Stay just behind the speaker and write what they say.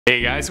Hey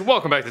guys,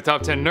 welcome back to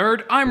Top 10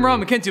 Nerd. I'm Ron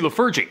Mackenzie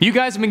Lafergie. You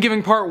guys have been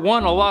giving part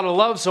 1 a lot of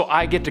love, so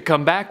I get to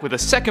come back with a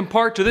second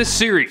part to this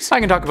series. I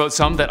can talk about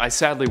some that I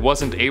sadly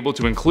wasn't able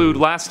to include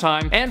last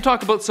time, and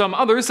talk about some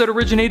others that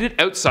originated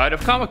outside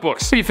of comic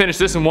books. If you finished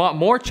this and want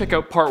more, check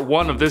out part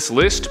 1 of this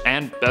list,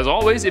 and as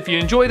always, if you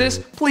enjoy this,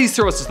 please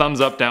throw us a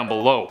thumbs up down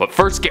below. But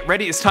first, get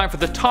ready, it's time for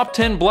the Top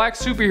 10 Black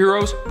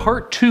Superheroes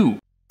Part 2.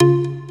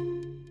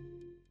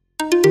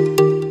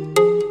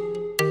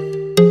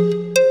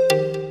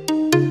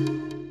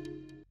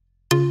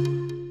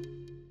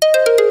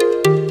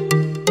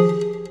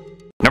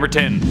 Number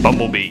 10,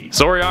 Bumblebee.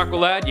 Sorry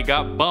Aqualad, you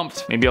got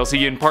bumped. Maybe I'll see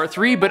you in part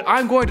 3, but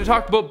I'm going to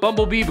talk about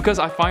Bumblebee because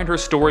I find her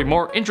story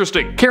more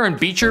interesting. Karen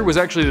Beecher was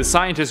actually the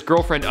scientist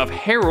girlfriend of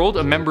Harold,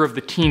 a member of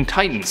the Teen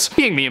Titans.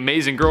 Being the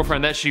amazing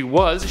girlfriend that she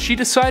was, she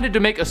decided to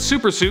make a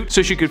supersuit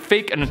so she could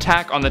fake an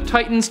attack on the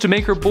Titans to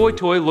make her boy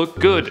toy look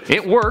good.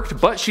 It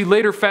worked, but she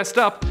later fessed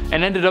up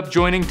and ended up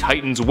joining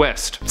Titans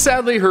West.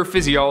 Sadly, her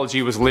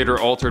physiology was later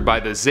altered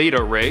by the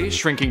Zeta Ray,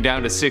 shrinking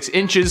down to 6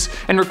 inches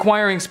and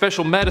requiring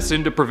special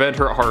medicine to prevent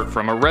her heart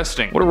from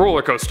arresting. What a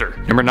roller coaster.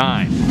 Number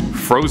 9.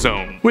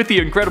 Frozone. With The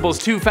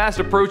Incredibles 2 fast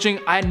approaching,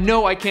 I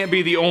know I can't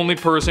be the only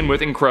person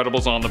with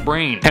Incredibles on the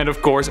brain. And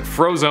of course,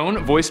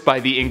 Frozone, voiced by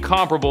the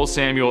incomparable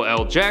Samuel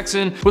L.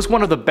 Jackson, was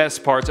one of the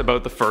best parts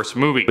about the first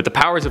movie. With the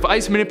powers of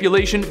ice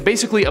manipulation,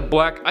 basically a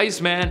black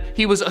Iceman,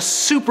 he was a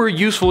super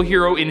useful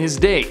hero in his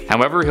day.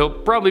 However, he'll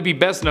probably be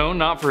best known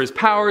not for his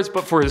powers,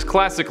 but for his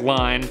classic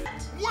line,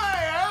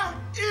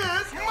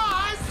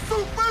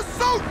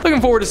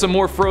 looking forward to some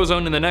more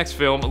Frozone in the next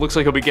film. It looks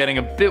like he'll be getting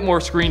a bit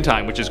more screen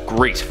time, which is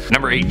great.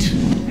 Number 8.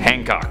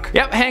 Hancock.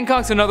 Yep,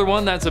 Hancock's another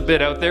one that's a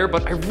bit out there,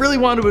 but I really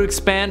wanted to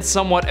expand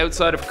somewhat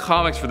outside of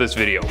comics for this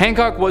video.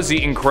 Hancock was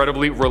the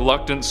incredibly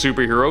reluctant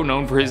superhero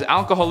known for his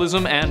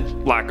alcoholism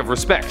and lack of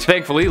respect.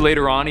 Thankfully,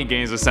 later on he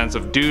gains a sense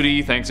of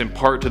duty thanks in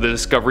part to the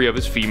discovery of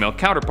his female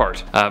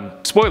counterpart.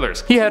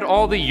 Spoilers. He had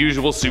all the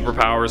usual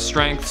superpowers: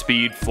 strength,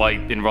 speed,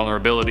 flight,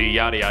 invulnerability,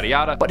 yada yada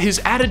yada, but his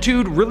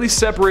attitude really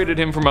separated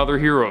him from other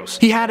heroes.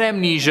 He had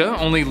amnesia,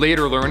 only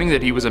later learning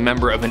that he was a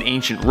member of an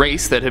ancient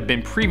race that had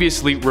been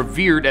previously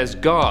revered as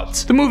gods.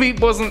 The movie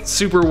wasn't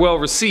super well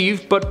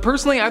received, but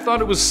personally I thought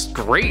it was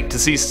great to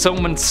see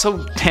someone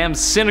so damn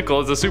cynical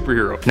as a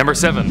superhero. Number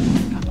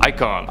 7.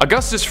 Icon.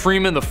 Augustus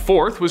Freeman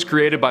IV was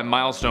created by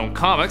Milestone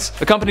Comics,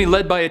 a company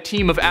led by a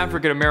team of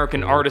African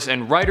American artists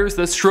and writers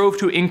that strove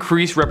to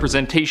increase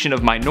representation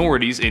of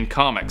minorities in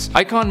comics.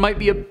 Icon might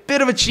be a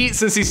bit of a cheat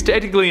since he's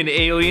technically an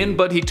alien,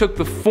 but he took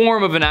the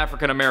form of an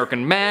African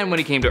American man when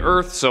he came to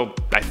Earth, so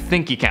I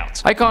think he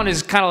counts. Icon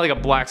is kinda like a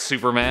black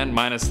Superman,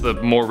 minus the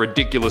more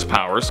ridiculous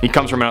powers. He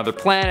comes from another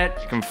planet,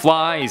 he can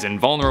fly, he's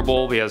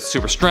invulnerable, he has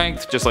super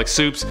strength, just like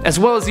Supes, as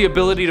well as the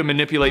ability to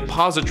manipulate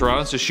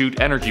positrons to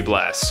shoot energy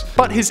blasts.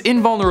 But his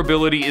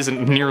invulnerability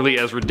isn't nearly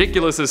as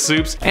ridiculous as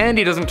Supes, and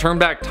he doesn't turn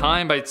back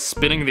time by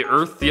spinning the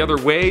Earth the other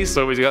way,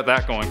 so he's got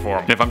that going for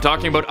him. And if I'm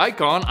talking about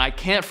Icon, I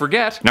can't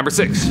forget number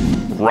 6.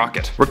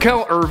 Rocket.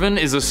 Raquel Irvin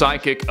is a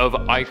sidekick of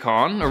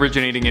Icon,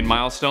 originating in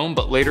Milestone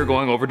but later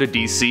going over to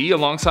DC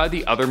alongside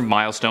the other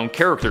Milestone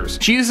characters.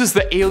 She uses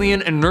the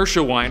alien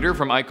inertia winder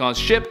from Icon's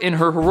ship in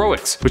her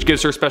heroics, which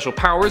gives her special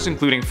powers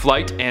including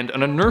flight and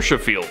an inertia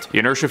field. The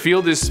inertia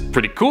field is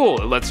pretty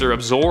cool. It lets her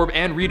absorb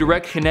and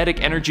redirect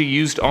kinetic energy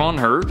used on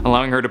her,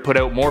 allowing her to put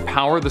out more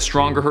power the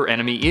stronger her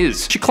enemy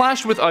is. She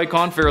clashed with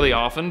Icon fairly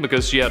often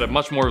because she had a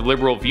much more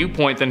liberal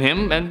viewpoint than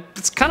him, and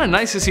it's kinda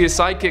nice to see a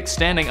sidekick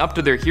standing up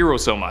to their hero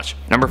so much.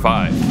 Number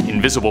 5.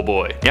 Invisible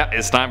Boy. Yeah,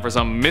 it's time for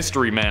some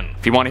mystery men.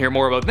 If you want to hear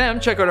more about them,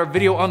 check out our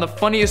video on the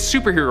funniest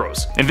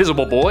superheroes.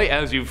 Invisible Boy,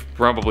 as you've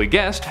probably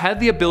guessed, had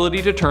the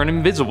ability to turn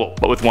invisible,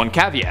 but with one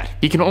caveat.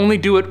 He can only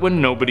do it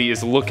when nobody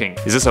is looking.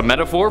 Is this a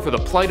metaphor for the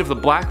plight of the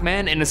black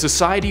man in a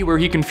society where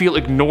he can feel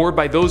ignored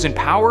by those in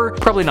power?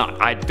 Probably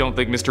not. I don't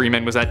think Mystery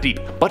Men was that deep,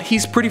 but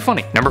he's pretty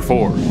funny. Number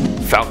 4.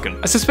 Falcon.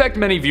 I suspect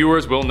many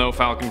viewers will know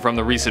Falcon from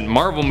the recent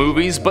Marvel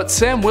movies, but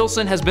Sam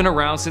Wilson has been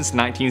around since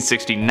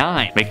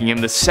 1969, making him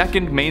the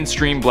second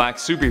mainstream black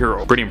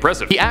superhero. Pretty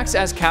impressive. He acts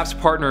as Cap's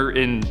partner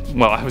in,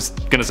 well, I was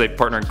gonna say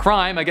partner in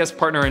crime, I guess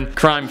partner in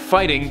crime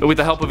fighting, but with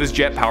the help of his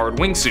jet-powered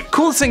wingsuit.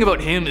 Coolest thing about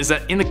him is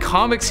that in the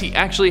comics he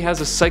actually has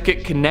a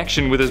psychic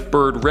connection with his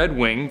bird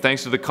Redwing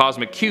thanks to the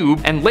Cosmic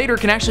Cube, and later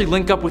can actually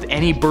link up with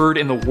any bird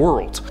in the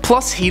world.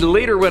 Plus, he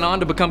later went on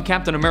to become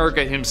Captain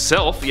America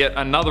himself, yet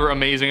another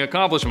amazing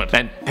accomplishment.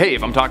 And hey,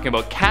 if I'm talking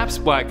about Cap's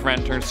black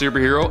friend turned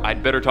superhero,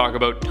 I'd better talk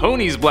about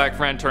Tony's black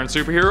friend turned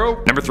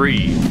superhero. Number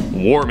 3.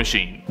 War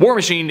Machine. War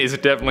Machine is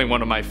definitely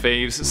one of my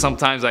faves.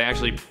 Sometimes I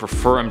actually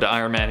prefer him to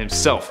Iron Man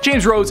himself.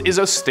 James Rhodes is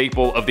a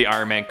staple of the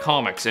Iron Man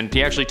comics, and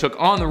he actually took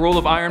on the role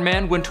of Iron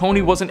Man when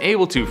Tony wasn't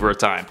able to for a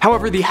time.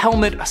 However, the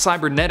helmet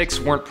cybernetics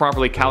weren't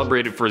properly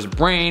calibrated for his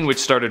brain, which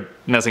started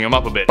messing him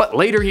up a bit. But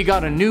later he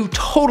got a new,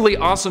 totally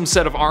awesome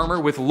set of armor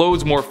with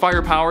loads more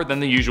firepower than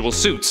the usual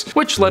suits,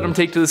 which let him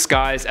take to the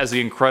skies as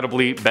the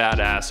incredibly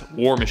badass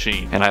War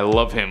Machine, and I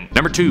love him.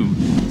 Number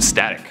 2.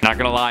 Static. Not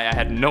gonna lie, I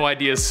had no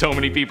idea so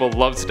many people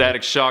loved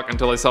Static Shock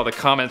until I saw the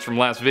comments from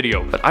last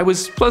video, but I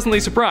was pleasantly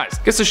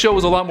surprised. Guess the show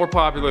was a lot more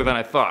popular than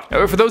I thought.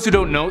 For those who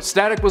don't know,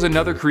 Static was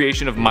another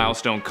creation of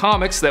Milestone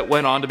Comics that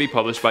went on to be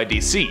published by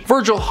DC.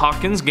 Virgil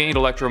Hawkins gained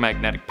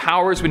electromagnetic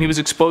powers when he was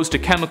exposed to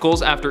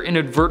chemicals after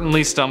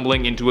inadvertently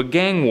stumbling into a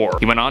gang war.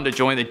 He went on to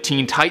join the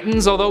Teen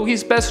Titans, although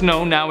he's best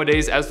known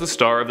nowadays as the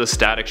star of the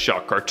Static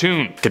Shock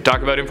cartoon. Could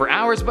talk about him for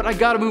hours, but I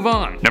gotta move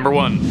on. Number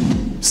 1.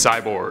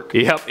 Cyborg.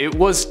 Yep, it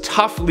was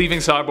tough leaving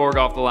Cyborg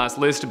off the last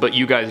list, but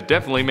you guys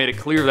definitely made it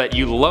clear that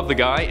you love the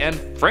guy, and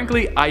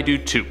frankly, I do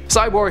too.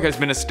 Cyborg has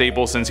been a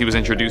staple since he was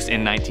introduced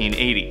in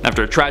 1980.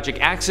 After a tragic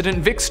accident,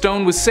 Vic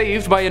Stone was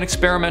saved by an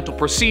experimental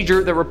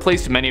procedure that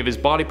replaced many of his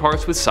body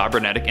parts with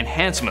cybernetic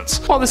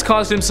enhancements. While this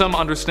caused him some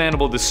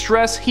understandable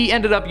distress, he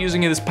ended up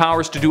using his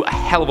powers to do a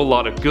hell of a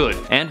lot of good,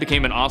 and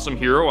became an awesome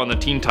hero on the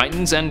Teen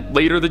Titans and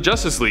later the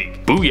Justice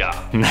League.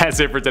 Booyah! And that's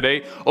it for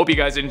today. Hope you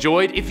guys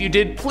enjoyed. If you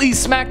did, please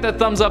smack that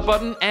thumbs up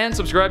button and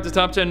subscribe to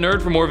Top 10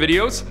 Nerd for more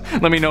videos.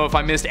 Let me know if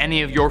I missed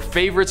any of your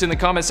favorites in the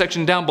comment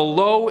section down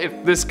below.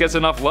 If this gets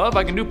enough love,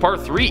 I can do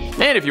part 3.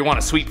 And if you want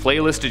a sweet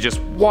playlist to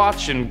just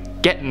watch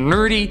and get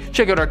nerdy,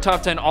 check out our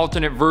Top 10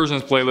 alternate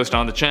versions playlist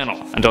on the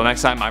channel. Until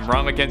next time, I'm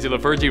Ron Mackenzie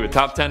Lafergie with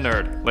Top 10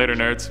 Nerd. Later,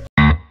 nerds.